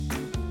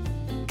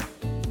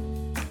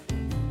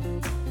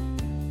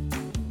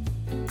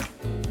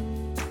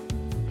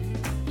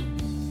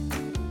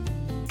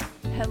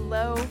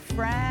Hello,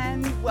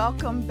 friend.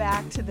 Welcome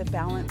back to the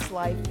Balanced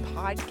Life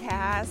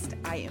podcast.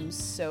 I am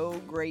so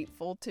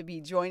grateful to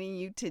be joining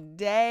you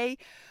today.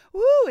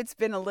 Woo, it's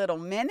been a little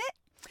minute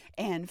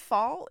and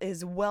fall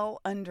is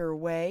well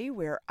underway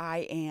where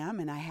I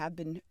am, and I have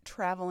been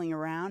traveling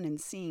around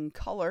and seeing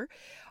color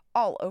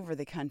all over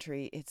the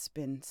country. It's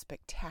been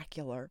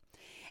spectacular.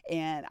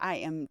 And I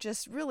am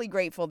just really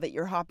grateful that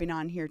you're hopping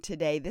on here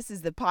today. This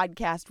is the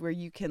podcast where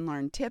you can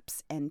learn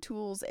tips and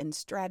tools and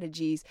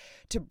strategies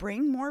to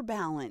bring more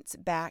balance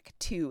back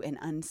to an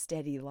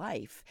unsteady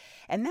life.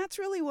 And that's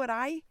really what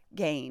I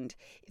gained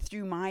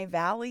through my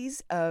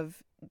valleys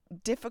of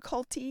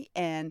difficulty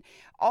and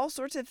all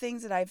sorts of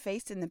things that I've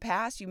faced in the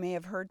past. You may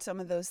have heard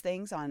some of those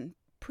things on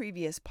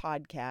previous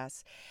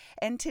podcasts.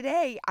 And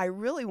today I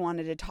really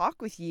wanted to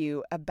talk with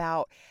you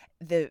about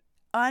the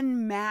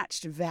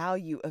unmatched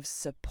value of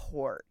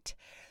support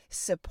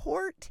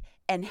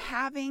and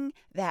having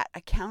that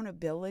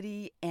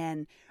accountability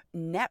and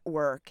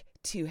network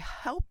to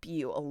help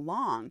you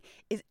along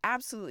is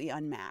absolutely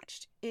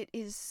unmatched. It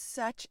is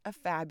such a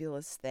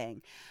fabulous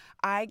thing.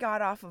 I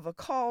got off of a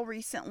call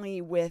recently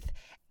with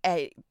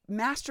a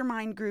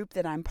mastermind group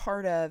that I'm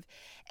part of,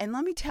 and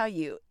let me tell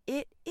you,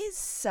 it is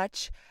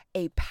such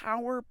a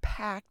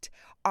power-packed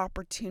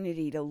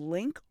opportunity to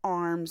link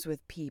arms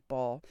with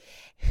people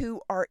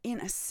who are in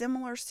a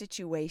similar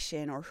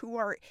situation or who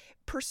are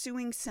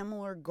pursuing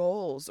similar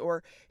goals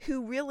or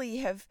who really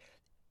have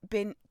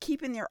been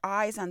keeping their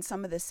eyes on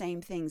some of the same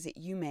things that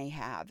you may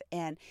have.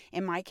 And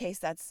in my case,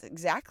 that's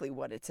exactly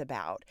what it's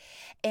about.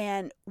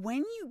 And when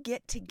you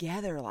get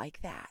together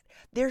like that,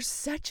 there's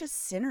such a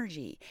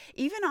synergy.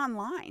 Even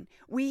online,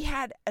 we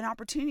had an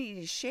opportunity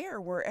to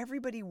share where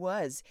everybody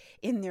was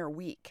in their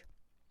week.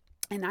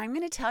 And I'm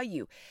going to tell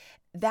you,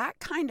 that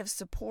kind of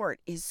support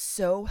is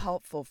so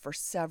helpful for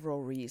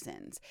several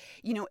reasons.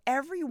 You know,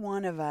 every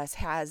one of us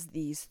has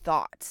these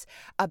thoughts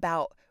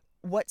about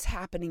what's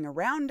happening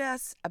around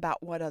us,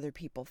 about what other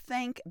people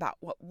think, about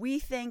what we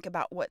think,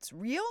 about what's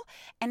real,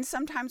 and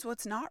sometimes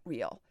what's not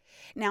real.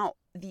 Now,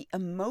 the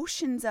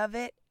emotions of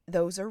it,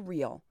 those are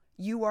real.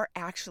 You are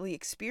actually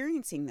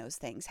experiencing those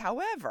things.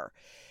 However,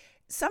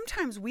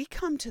 sometimes we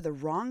come to the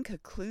wrong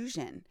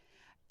conclusion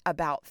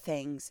about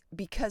things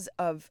because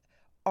of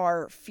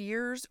our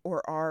fears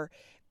or our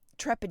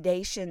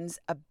trepidations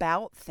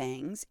about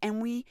things,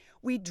 and we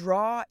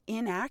draw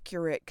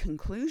inaccurate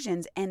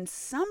conclusions, and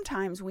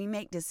sometimes we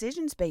make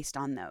decisions based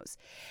on those.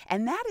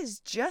 And that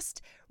is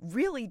just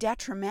really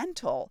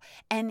detrimental,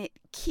 and it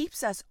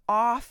keeps us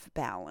off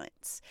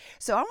balance.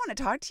 So I want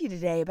to talk to you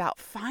today about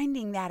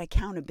finding that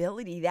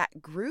accountability,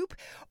 that group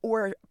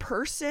or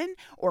person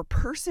or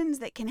persons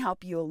that can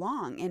help you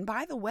along. And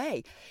by the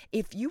way,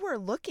 if you are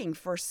looking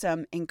for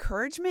some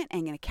encouragement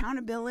and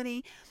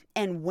accountability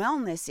and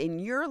wellness in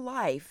your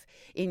life,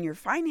 in your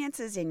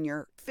finances, in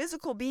your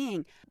physical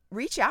being,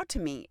 reach out to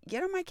me.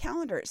 Get on my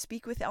calendar at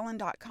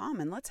speakwithellen.com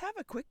and let's have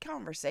a quick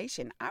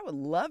conversation. I would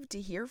love to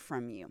hear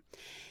from you.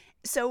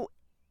 So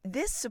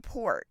this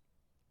support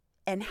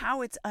and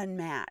how it's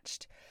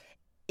unmatched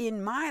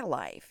in my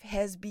life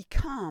has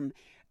become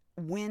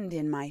wind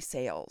in my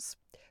sails.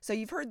 So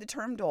you've heard the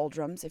term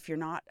doldrums if you're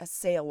not a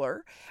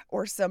sailor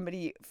or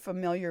somebody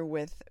familiar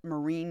with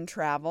marine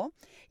travel.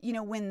 You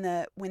know,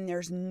 when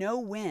there's no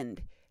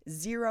wind,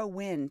 zero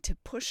wind to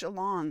push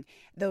along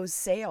those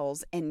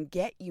sails and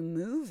get you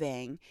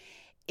moving,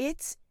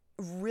 it's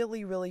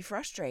really, really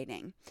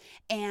frustrating.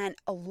 And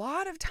a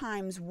lot of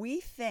times we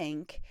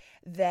think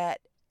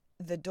that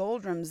the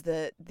doldrums,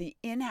 the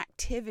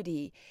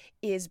inactivity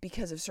is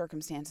because of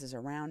circumstances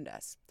around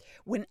us,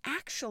 when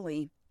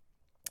actually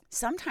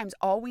sometimes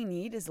all we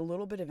need is a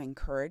little bit of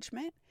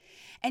encouragement.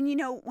 And you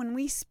know, when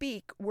we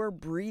speak, we're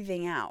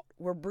breathing out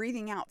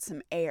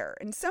some air.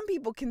 And some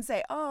people can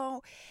say,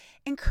 oh,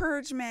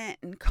 encouragement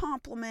and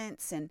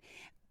compliments and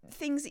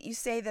things that you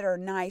say that are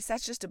nice,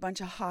 that's just a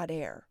bunch of hot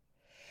air.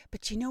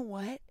 But you know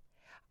what?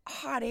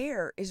 Hot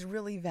air is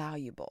really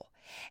valuable.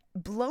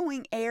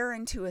 Blowing air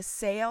into a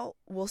sail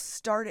will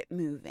start it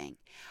moving.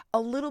 A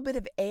little bit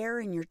of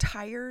air in your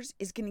tires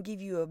is going to give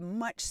you a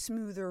much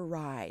smoother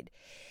ride.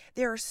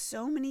 There are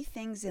so many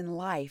things in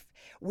life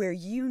where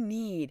you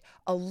need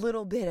a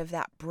little bit of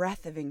that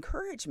breath of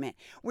encouragement,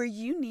 where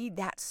you need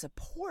that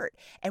support,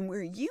 and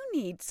where you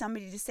need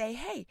somebody to say,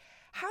 hey,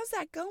 how's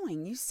that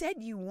going? You said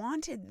you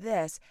wanted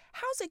this.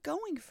 How's it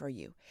going for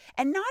you?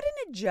 And not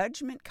in a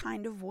judgment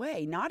kind of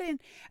way, not in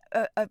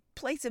a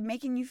place of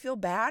making you feel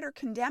bad or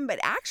condemned, but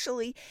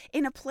actually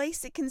in a place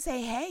that can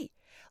say, hey,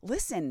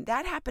 listen,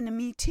 that happened to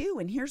me too,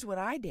 and here's what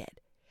I did.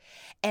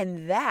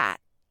 And that,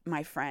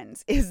 my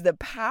friends, is the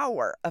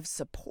power of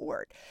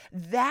support.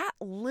 That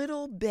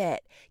little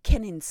bit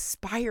can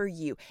inspire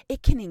you.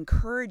 It can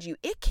encourage you.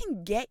 It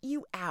can get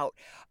you out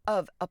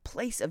of a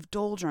place of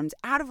doldrums,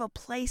 out of a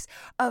place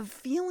of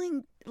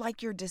feeling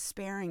like you're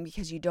despairing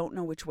because you don't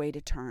know which way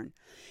to turn.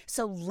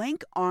 So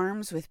link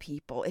arms with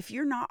people. If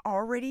you're not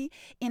already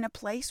in a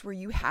place where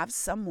you have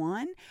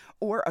someone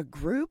or a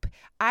group,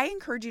 I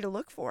encourage you to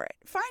look for it.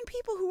 Find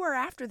people who are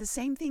after the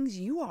same things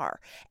you are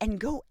and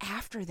go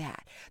after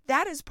that.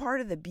 That is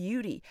part of the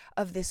beauty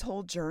of this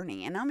whole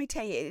journey. And let me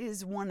tell you, it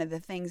is one of the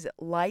things that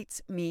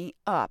lights me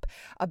up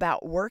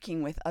about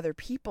working with other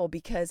people,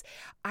 because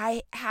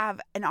I have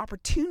an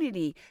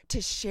opportunity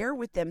to share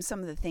with them some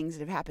of the things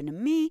that have happened to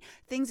me,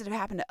 things that have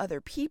happened to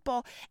other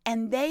people,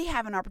 and they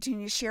have an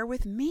opportunity to share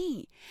with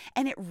me.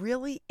 And it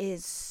really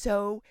is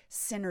so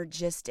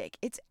synergistic.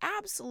 It's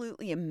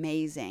absolutely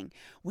amazing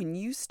when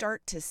you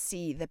start to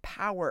see the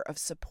power of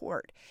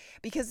support,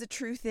 because the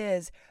truth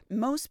is,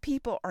 most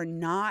people are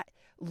not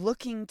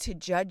looking to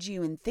judge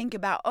you and think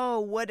about, oh,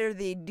 what are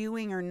they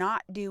doing or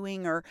not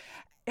doing, or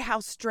how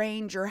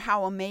strange or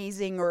how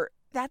amazing, or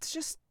that's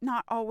just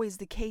not always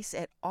the case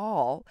at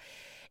all.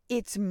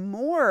 It's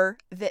more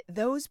that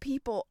those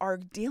people are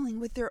dealing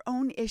with their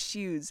own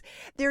issues.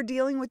 They're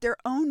dealing with their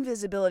own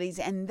visibilities.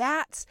 And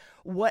that's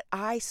what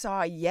I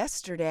saw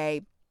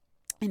yesterday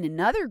in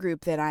another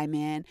group that I'm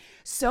in.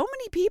 So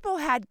many people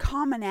had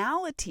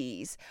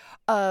commonalities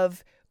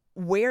of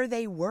where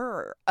they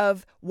were,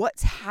 of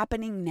what's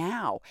happening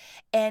now.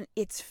 And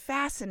it's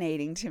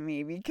fascinating to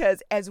me,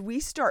 because as we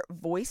start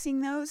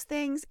voicing those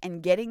things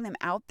and getting them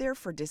out there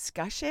for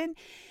discussion,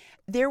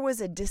 there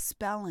was a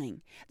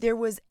dispelling. There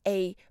was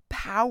a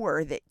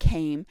power that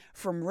came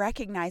from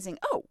recognizing,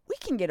 oh, we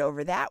can get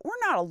over that. We're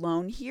not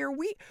alone here.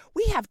 We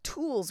have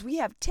tools, we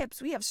have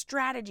tips, we have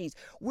strategies.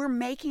 We're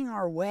making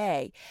our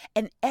way.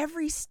 And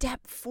every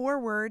step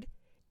forward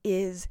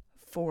is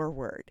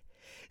forward.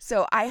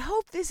 So I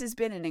hope this has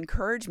been an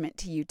encouragement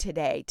to you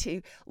today,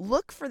 to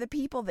look for the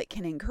people that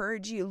can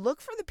encourage you. Look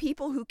for the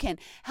people who can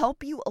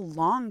help you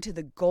along to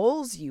the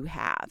goals you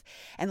have.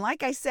 And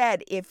like I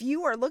said, if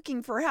you are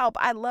looking for help,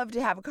 I'd love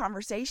to have a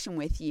conversation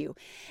with you.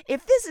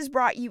 If this has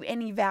brought you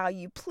any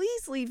value,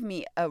 please leave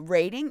me a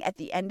rating at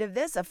the end of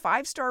this, a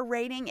 5-star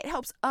rating. It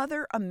helps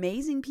other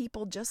amazing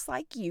people just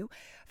like you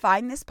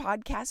find this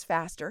podcast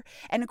faster.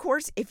 And of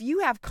course, if you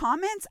have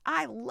comments,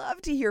 I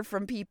love to hear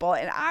from people,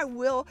 and I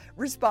will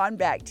respond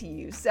back to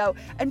you. So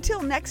until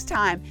next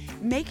time,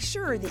 make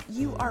sure that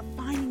you are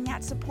finding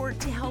that support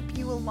to help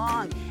you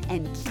along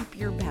and keep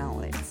your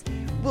balance.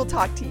 We'll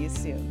talk to you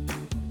soon.